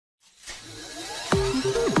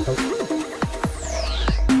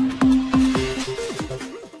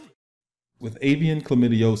With avian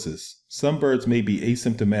chlamydiosis, some birds may be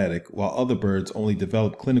asymptomatic while other birds only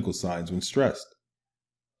develop clinical signs when stressed.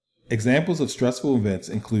 Examples of stressful events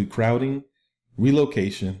include crowding,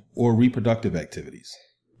 relocation, or reproductive activities.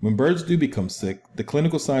 When birds do become sick, the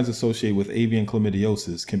clinical signs associated with avian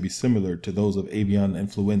chlamydiosis can be similar to those of avian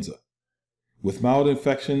influenza. With mild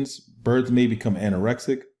infections, birds may become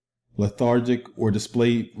anorexic, lethargic, or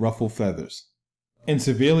display ruffled feathers. In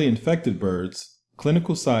severely infected birds,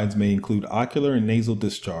 clinical signs may include ocular and nasal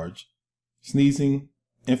discharge, sneezing,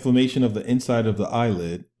 inflammation of the inside of the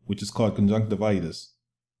eyelid, which is called conjunctivitis,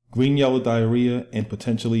 green-yellow diarrhea, and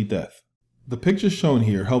potentially death. The pictures shown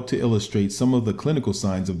here help to illustrate some of the clinical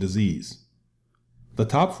signs of disease. The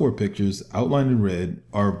top 4 pictures, outlined in red,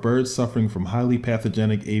 are of birds suffering from highly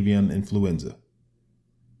pathogenic avian influenza.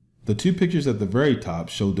 The 2 pictures at the very top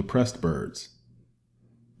show depressed birds.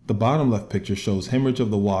 The bottom left picture shows hemorrhage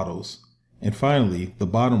of the wattles, and finally, the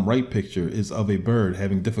bottom right picture is of a bird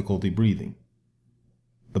having difficulty breathing.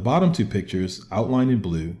 The bottom 2 pictures, outlined in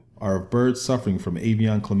blue, are of birds suffering from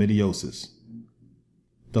avian chlamydiosis.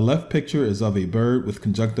 The left picture is of a bird with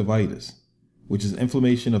conjunctivitis, which is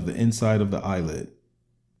inflammation of the inside of the eyelid,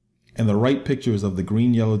 and the right picture is of the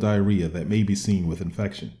green-yellow diarrhea that may be seen with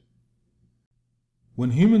infection.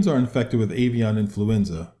 When humans are infected with avian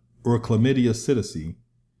influenza, or Chlamydia psittaci,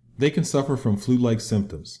 they can suffer from flu-like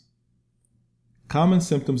symptoms. Common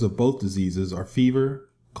symptoms of both diseases are fever,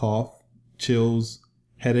 cough, chills,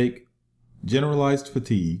 headache, generalized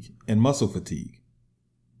fatigue, and muscle fatigue.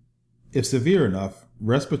 If severe enough,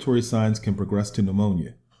 respiratory signs can progress to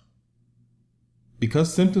pneumonia.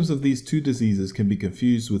 Because symptoms of these 2 diseases can be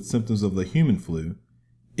confused with symptoms of the human flu,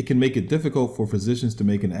 it can make it difficult for physicians to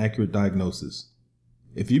make an accurate diagnosis.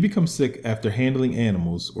 If you become sick after handling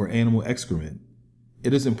animals or animal excrement,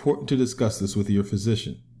 it is important to discuss this with your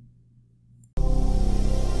physician.